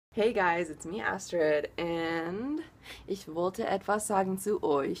Hey guys, it's me Astrid, and ich wollte etwas sagen zu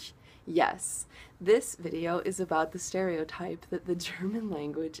euch. Yes, this video is about the stereotype that the German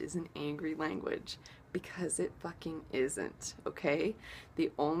language is an angry language, because it fucking isn't, okay? The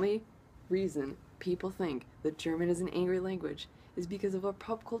only reason people think that German is an angry language is because of our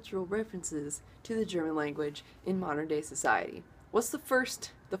pop cultural references to the German language in modern day society. What's the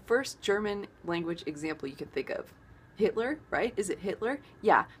first German language example you can think of? Hitler, right? Is it Hitler?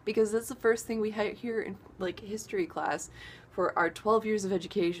 Yeah, because that's the first thing we hear in like history class for our 12 years of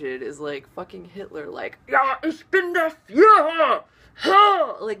education is like fucking Hitler, like, ja, ich bin der Führer!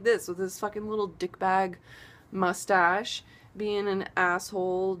 Ha! Like this, with his fucking little dickbag mustache, being an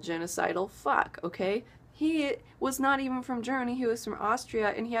asshole, genocidal fuck, okay? He was not even from Germany, he was from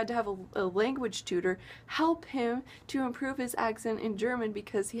Austria, and he had to have a language tutor help him to improve his accent in German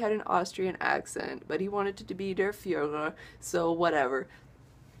because he had an Austrian accent, but he wanted to be der Führer, so whatever.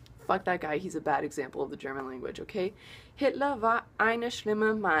 Fuck that guy, he's a bad example of the German language, okay? Hitler war eine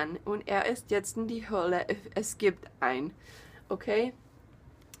schlimme Mann und ist jetzt in die Hölle, es gibt ein, okay?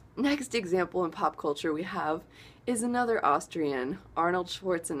 Next example in pop culture we have is another Austrian, Arnold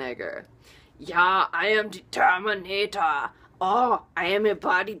Schwarzenegger. Yeah, I am the Terminator. Oh, I am a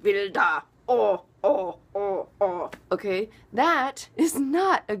bodybuilder. Oh, oh, oh, oh. Okay, that is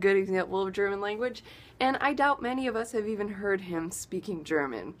not a good example of German language, and I doubt many of us have even heard him speaking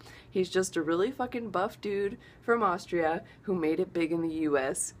German. He's just a really fucking buff dude from Austria who made it big in the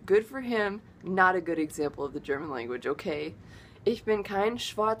US. Good for him, not a good example of the German language, okay? Ich bin kein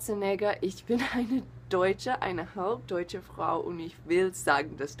Schwarzenegger, ich bin eine Deutsche, eine halbdeutsche Frau und ich will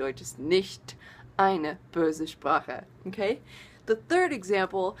sagen, dass Deutsch ist nicht eine böse Sprache, okay? The third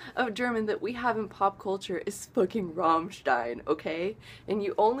example of German that we have in pop culture is fucking Rammstein, okay? And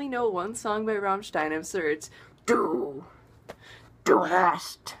you only know one song by Rammstein, I'm sure it's Du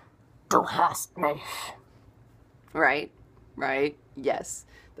hast mich. Right? Right? Yes.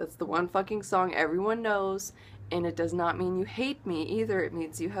 That's the one fucking song everyone knows. And it does not mean you hate me either, it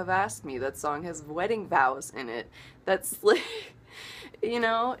means you have asked me. That song has wedding vows in it. That's like, you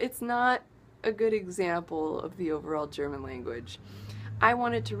know, it's not a good example of the overall German language. I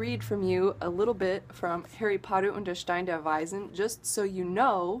wanted to read from you a little bit from Harry Potter und der Stein der Weisen, just so you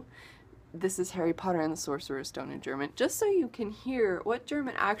know, this is Harry Potter and the Sorcerer's Stone in German, just so you can hear what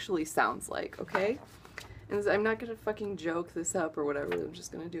German actually sounds like, okay? And I'm not gonna fucking joke this up or whatever, I'm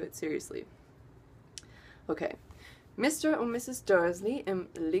just gonna do it seriously. Okay. Mr. und Mrs. Dursley im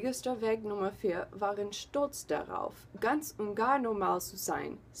Liggestörweg Nummer 4 waren stolz darauf, ganz und gar normal zu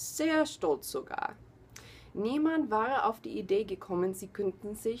sein. Sehr stolz sogar. Niemand war auf die Idee gekommen, sie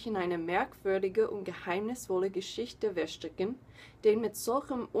könnten sich in eine merkwürdige und geheimnisvolle Geschichte verstricken, denn mit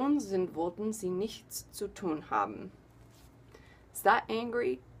solchem Unsinn wollten sie nichts zu tun haben. Is that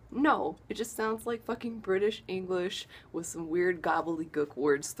angry? No, it just sounds like fucking British English with some weird gobbledygook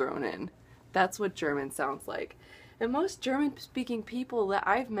words thrown in. That's what German sounds like. And most German-speaking people that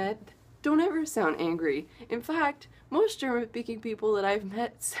I've met don't ever sound angry. In fact, most German-speaking people that I've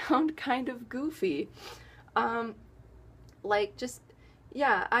met sound kind of goofy. Like just,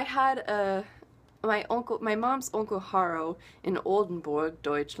 yeah, I had my mom's Uncle Haro in Oldenburg,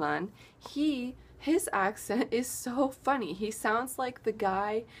 Deutschland. His accent is so funny. He sounds like the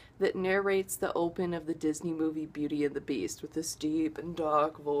guy that narrates the open of the Disney movie Beauty and the Beast with this deep and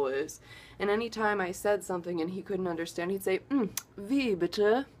dark voice. And anytime I said something and he couldn't understand, he'd say, wie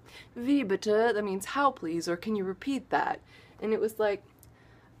bitte? Wie bitte? That means how please, or can you repeat that? And it was like,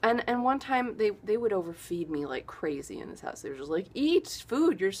 and one time they would overfeed me like crazy in this house. They were just like, eat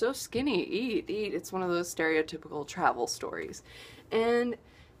food, you're so skinny, eat, eat. It's one of those stereotypical travel stories.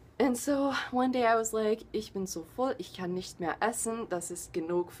 And so one day I was like, ich bin so voll, ich kann nicht mehr essen, das ist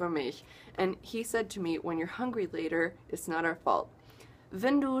genug für mich. And he said to me, when you're hungry later, it's not our fault.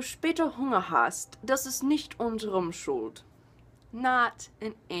 Wenn du später Hunger hast, das ist nicht unserem Schuld. Not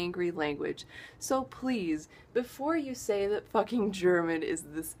an angry language. So please, before you say that fucking German is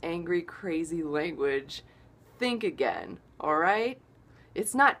this angry, crazy language, think again, alright?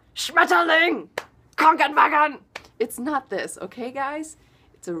 It's not Schmetterling! Krankenwagen! It's not this, okay guys?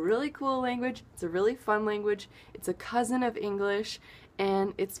 It's a really cool language, it's a really fun language, it's a cousin of English,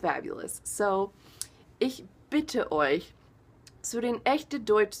 and it's fabulous. So, ich bitte euch, zu den echte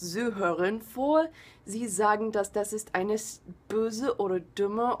Deutsch-Zuhörern vor, sie sagen, dass das ist eine böse oder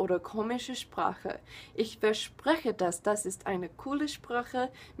dumme oder komische Sprache. Ich verspreche, dass das ist eine coole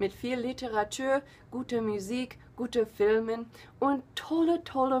Sprache mit viel Literatur, guter Musik, gute Filmen und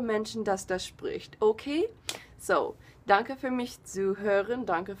tolle Menschen, dass das spricht, okay? So, danke für mich zuhören,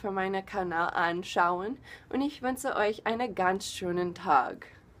 danke für meinen Kanal anschauen und ich wünsche euch einen ganz schönen Tag.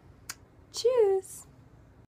 Tschüss!